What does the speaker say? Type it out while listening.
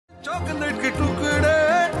Chocolate के टुकड़े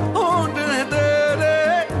होंठ हैं तेरे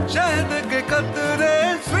शहद के कतरे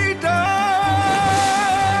sweater.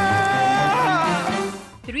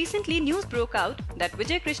 Recently, news broke out that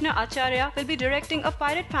Vijay Krishna Acharya will be directing a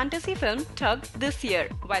pirate fantasy film, Thug, this year.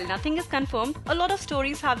 While nothing is confirmed, a lot of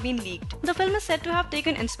stories have been leaked. The film is said to have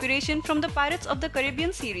taken inspiration from the Pirates of the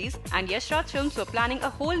Caribbean series, and Yash Raj Films were planning a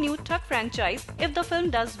whole new Thug franchise if the film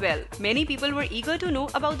does well. Many people were eager to know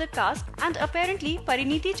about the cast, and apparently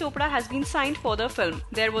Parineeti Chopra has been signed for the film.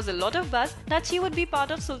 There was a lot of buzz that she would be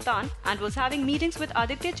part of Sultan and was having meetings with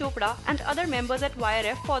Aditya Chopra and other members at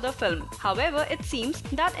YRF for the film. However, it seems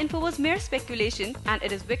that info was mere speculation, and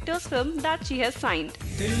it is Victor's film that she has signed.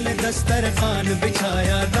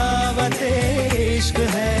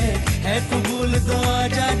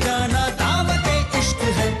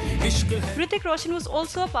 Hrithik Roshan was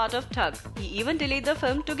also a part of Thug. He even delayed the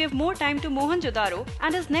film to give more time to Mohenjo-daro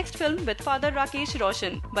and his next film with father Rakesh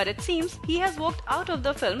Roshan. But it seems he has walked out of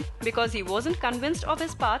the film because he wasn't convinced of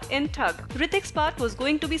his part in Thug. Hrithik's part was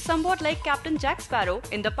going to be somewhat like Captain Jack Sparrow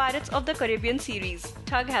in the Pirates of the Caribbean series.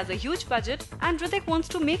 Thug has a huge budget and Hrithik wants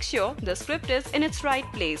to make sure the script is in its right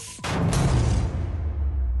place.